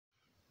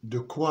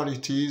The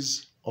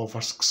qualities of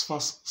a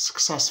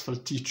successful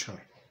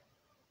teacher,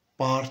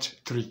 part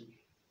 3.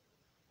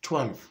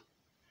 12.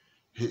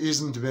 He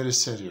isn't very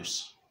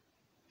serious.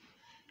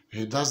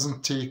 He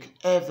doesn't take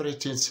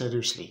everything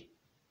seriously.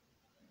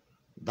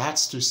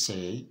 That's to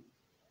say,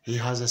 he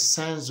has a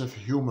sense of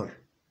humor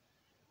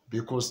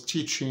because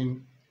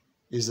teaching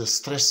is a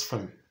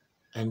stressful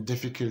and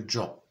difficult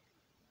job.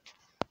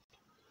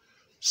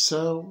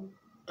 So,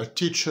 a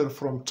teacher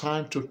from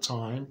time to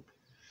time,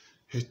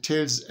 he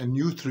tells a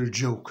neutral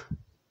joke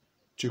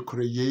to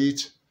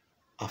create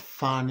a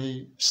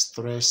funny,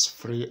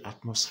 stress-free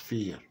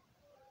atmosphere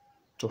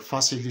to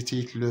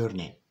facilitate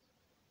learning.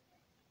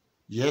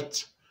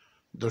 Yet,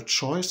 the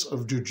choice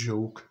of the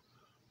joke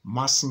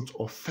mustn't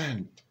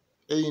offend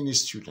any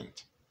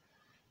student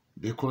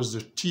because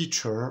the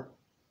teacher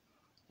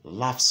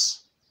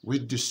laughs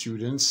with the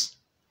students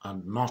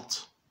and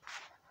not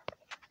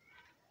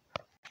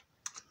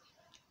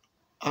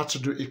at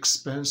the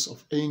expense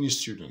of any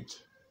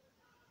student.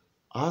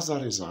 As a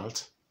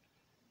result,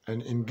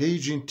 an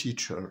engaging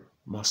teacher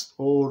must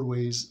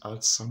always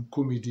add some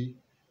comedy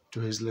to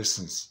his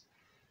lessons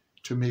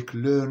to make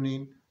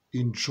learning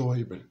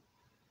enjoyable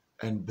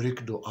and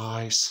break the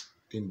ice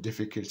in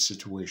difficult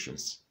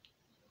situations.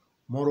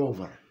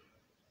 Moreover,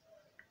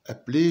 a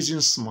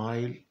pleasing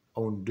smile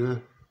on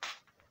the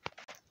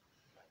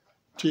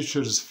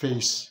teacher's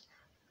face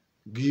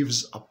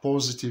gives a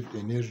positive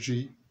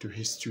energy to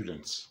his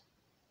students.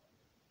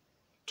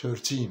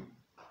 13.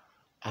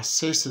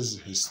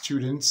 Assesses his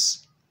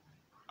students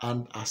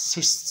and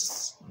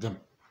assists them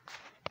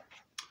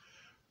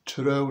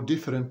through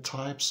different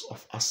types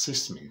of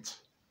assessment.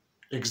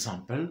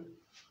 Example,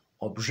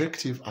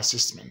 objective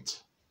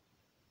assessment.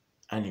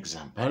 An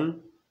example,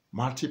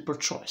 multiple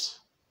choice.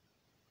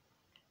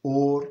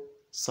 Or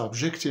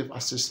subjective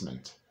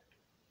assessment.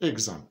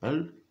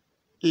 Example,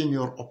 in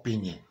your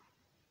opinion.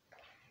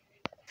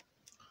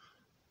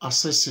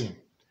 Assessing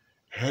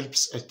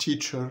helps a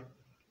teacher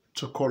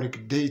to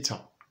collect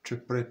data to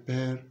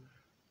prepare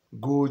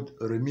good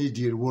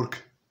remedial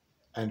work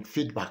and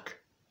feedback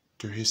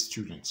to his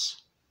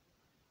students.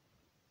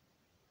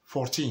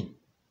 14.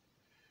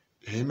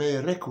 He may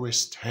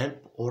request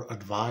help or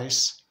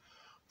advice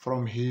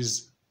from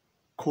his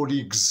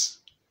colleagues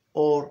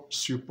or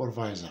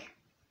supervisor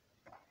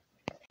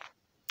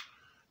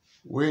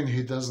when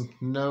he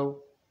doesn't know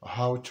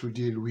how to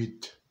deal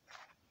with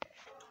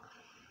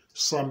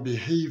some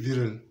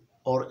behavioral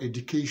or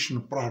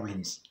education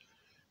problems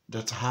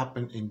that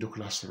happen in the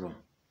classroom.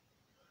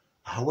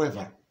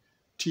 However,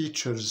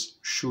 teachers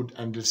should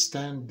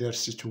understand their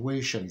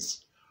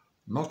situations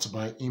not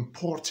by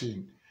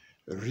importing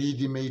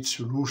ready-made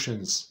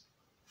solutions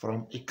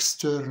from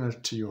external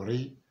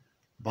theory,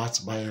 but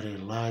by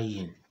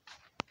relying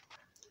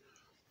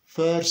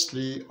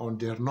firstly on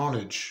their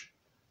knowledge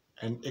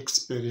and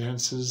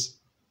experiences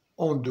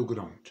on the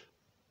ground.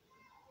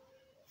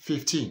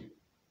 15.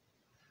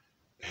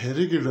 He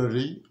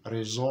regularly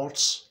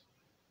resorts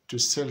to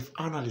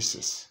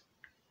self-analysis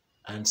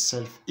and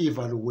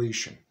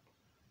self-evaluation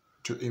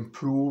to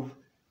improve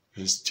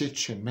his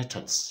teaching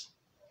methods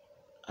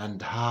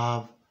and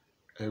have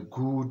a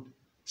good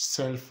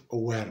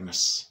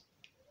self-awareness.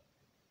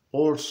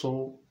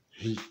 Also,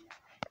 he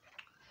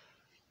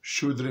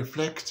should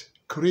reflect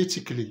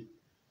critically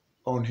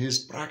on his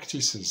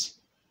practices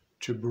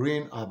to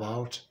bring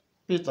about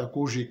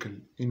pedagogical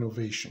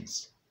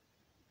innovations.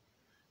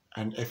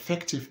 An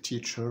effective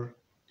teacher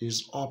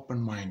is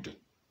open-minded.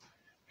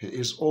 He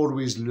is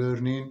always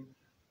learning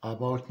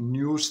about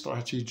new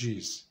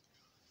strategies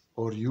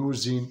or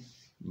using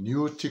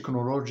new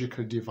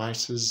technological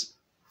devices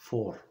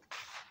for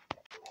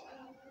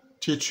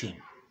teaching.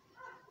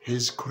 He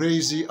is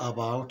crazy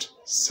about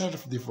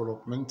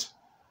self-development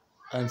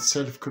and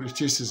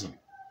self-criticism.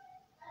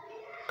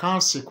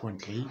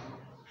 Consequently,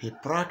 he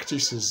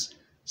practices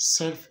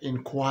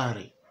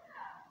self-inquiry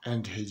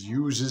and he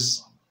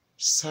uses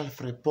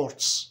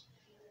self-reports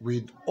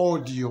with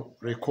audio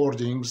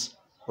recordings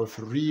of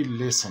real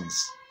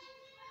lessons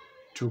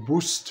to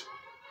boost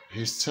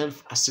his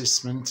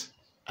self-assessment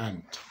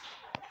and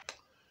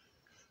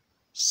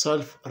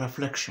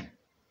self-reflection.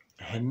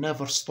 He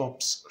never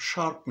stops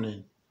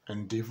sharpening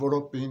and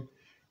developing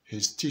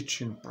his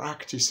teaching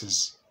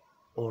practices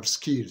or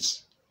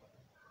skills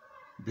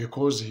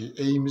because he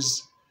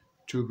aims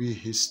to be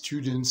his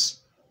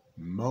students'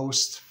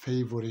 most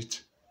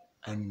favorite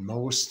and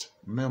most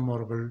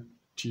memorable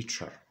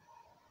teacher.